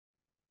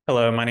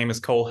Hello, my name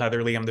is Cole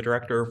Heatherly. I'm the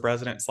Director of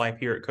Residence Life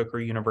here at Coker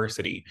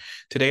University.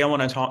 Today, I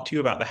want to talk to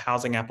you about the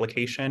housing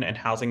application and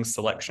housing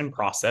selection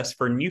process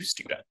for new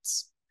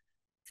students.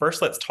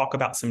 First, let's talk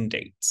about some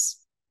dates.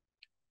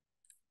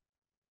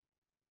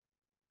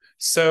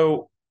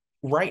 So,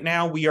 right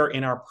now, we are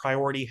in our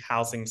priority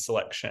housing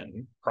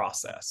selection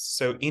process.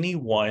 So,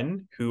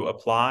 anyone who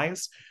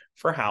applies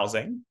for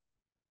housing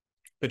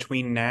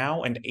between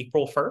now and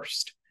April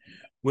 1st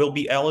will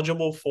be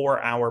eligible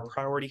for our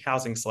priority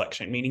housing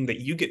selection, meaning that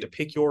you get to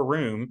pick your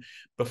room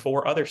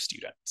before other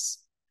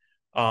students.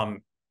 Um,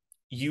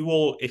 you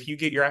will, if you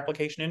get your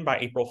application in by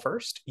April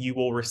 1st, you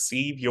will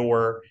receive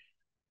your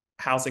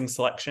housing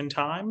selection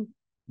time,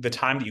 the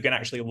time that you can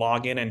actually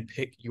log in and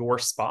pick your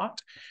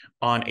spot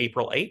on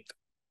April 8th.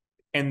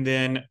 And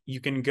then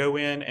you can go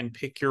in and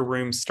pick your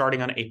room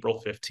starting on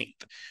April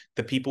 15th.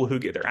 The people who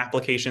get their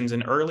applications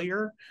in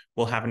earlier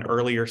will have an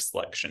earlier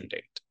selection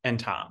date and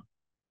time.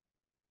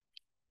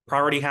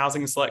 Priority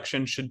housing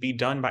selection should be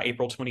done by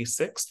April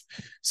 26th.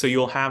 So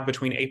you'll have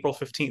between April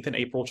 15th and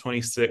April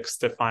 26th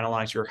to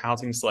finalize your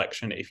housing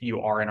selection if you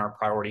are in our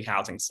priority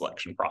housing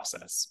selection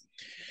process.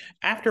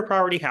 After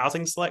priority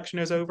housing selection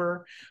is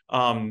over,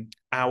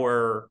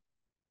 our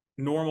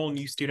normal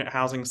new student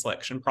housing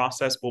selection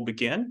process will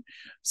begin.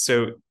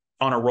 So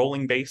on a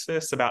rolling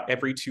basis, about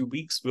every 2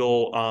 weeks,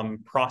 we'll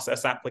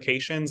process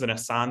applications and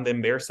assign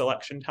them their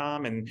selection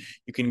time, and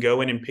you can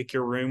go in and pick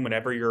your room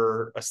whenever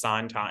your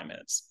assigned time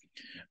is.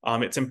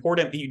 It's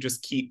important that you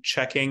just keep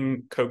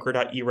checking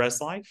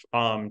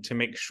coker.ereslife to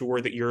make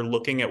sure that you're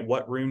looking at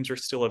what rooms are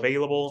still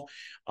available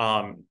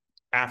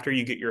after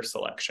you get your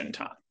selection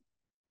time.